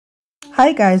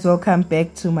Hi guys, welcome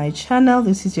back to my channel.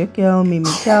 This is your girl Mimi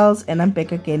Charles and I'm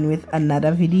back again with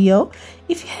another video.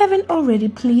 If you haven't already,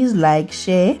 please like,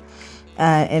 share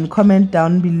and comment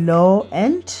down below,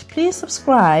 and please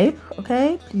subscribe.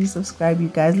 Okay, please subscribe, you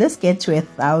guys. Let's get to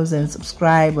 1,000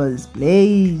 subscribers,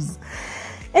 please.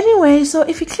 Anyway, so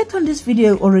if you clicked on this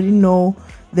video, you already know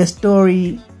the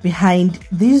story behind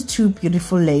these two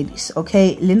beautiful ladies,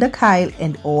 okay? Linda Kyle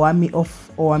and Owamie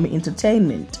of Owamie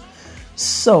Entertainment.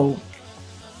 So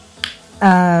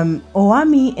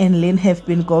Owamie and Lynn have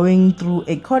been going through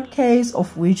a court case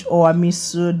of which Owamie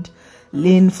sued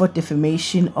Lynn for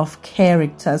defamation of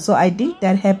character. So I think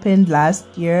that happened last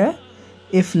year,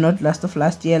 if not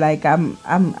last year. Like I'm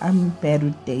bad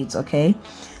with dates, okay?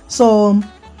 So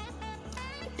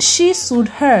she sued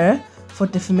her for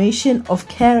defamation of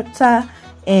character,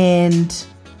 and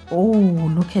oh,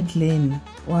 look at Lynn.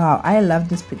 Wow, I love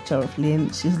this picture of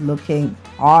Lynn. She's looking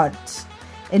hot.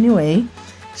 Anyway,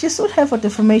 she sued her for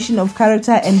defamation of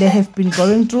character and they have been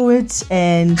going through it,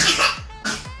 and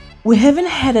we haven't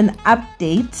had an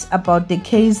update about the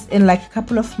case in like a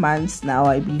couple of months now,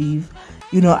 I believe.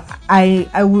 You know,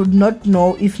 I would not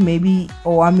know if maybe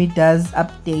Owamie does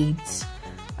update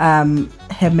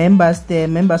her members, the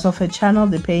members of her channel,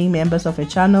 the paying members of her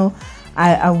channel.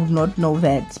 I would not know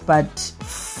that, but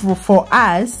for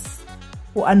us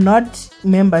who are not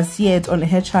members yet on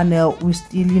her channel, we're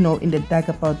still, you know, in the dark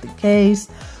about the case.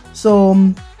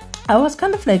 So I was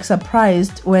kind of like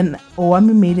surprised when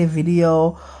Owamie made a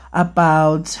video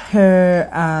about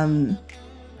her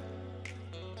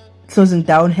closing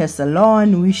down her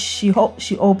salon, which she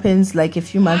opens like a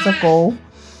few months ago.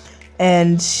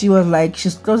 And she was like,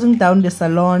 she's closing down the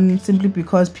salon simply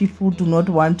because people do not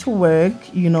want to work.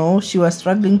 You know, she was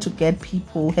struggling to get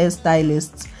people,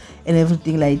 hairstylists and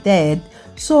everything like that.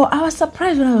 So I was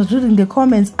surprised when I was reading the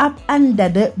comments. Up under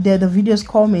the video's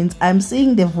comments, I'm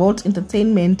seeing The Vault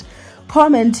Entertainment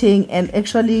commenting and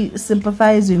actually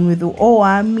sympathizing with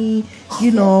Owamie. You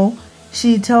know,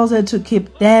 she tells her to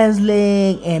keep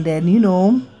dazzling, and then, you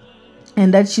know,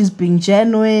 and that she's being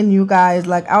genuine, you guys.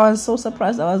 Like, I was so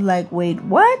surprised. I was like, wait,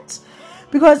 what?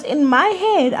 Because in my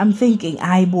head, I'm thinking,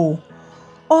 Aibo,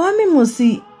 Owamie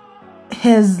Musi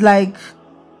has like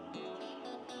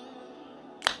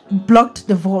blocked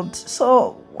the vault.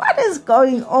 So what is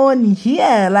going on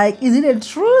here? Like, is it a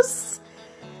truce?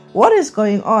 What is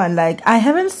going on? Like, I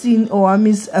haven't seen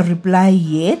Owamie's reply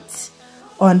yet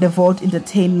on The Vault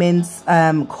Entertainment's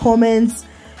comments.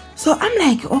 So I'm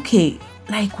like, okay,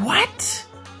 like, what?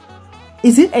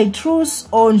 Is it a truce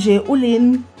or nje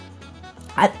ulin?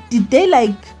 Did they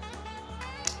like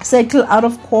settle out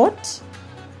of court?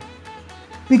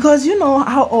 Because you know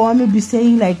how Owamie be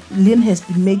saying like Lynn has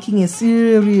been making a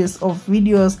series of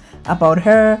videos about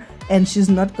her and she's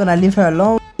not gonna leave her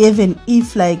alone, even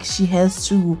if like she has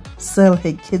to sell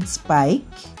her kid's bike.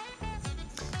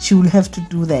 She will have to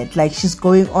do that. Like, she's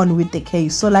going on with the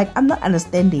case. So like, I'm not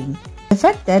understanding the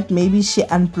fact that maybe she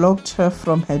unblocked her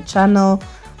from her channel.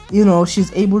 You know,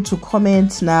 she's able to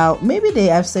comment now. Maybe they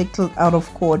have settled out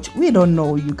of court. We don't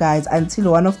know, you guys,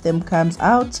 until one of them comes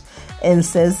out and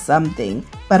says something.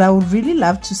 But I would really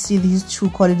love to see these two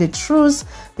call it a truce,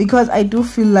 because I do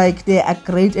feel like they are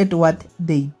great at what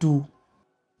they do.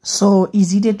 So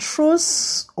is it a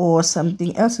truce or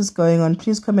something else is going on?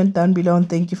 Please comment down below, and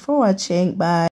thank you for watching. Bye.